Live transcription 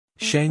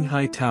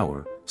Shanghai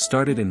Tower,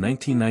 started in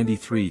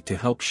 1993 to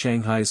help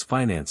Shanghai's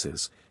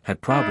finances, had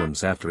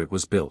problems after it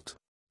was built.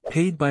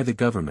 Paid by the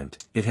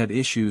government, it had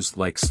issues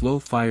like slow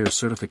fire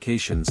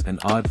certifications and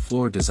odd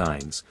floor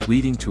designs,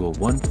 leading to a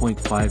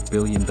 $1.5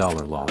 billion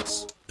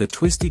loss. The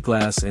twisty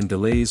glass and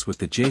delays with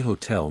the J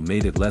Hotel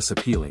made it less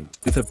appealing.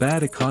 With a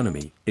bad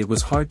economy, it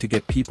was hard to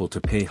get people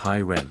to pay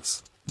high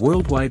rents.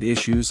 Worldwide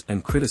issues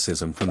and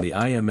criticism from the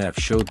IMF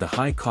showed the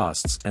high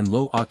costs and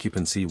low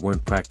occupancy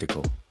weren't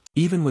practical.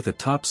 Even with a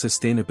top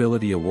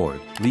sustainability award,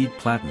 LEED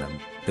Platinum,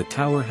 the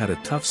tower had a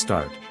tough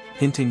start,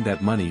 hinting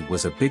that money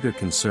was a bigger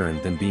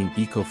concern than being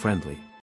eco-friendly.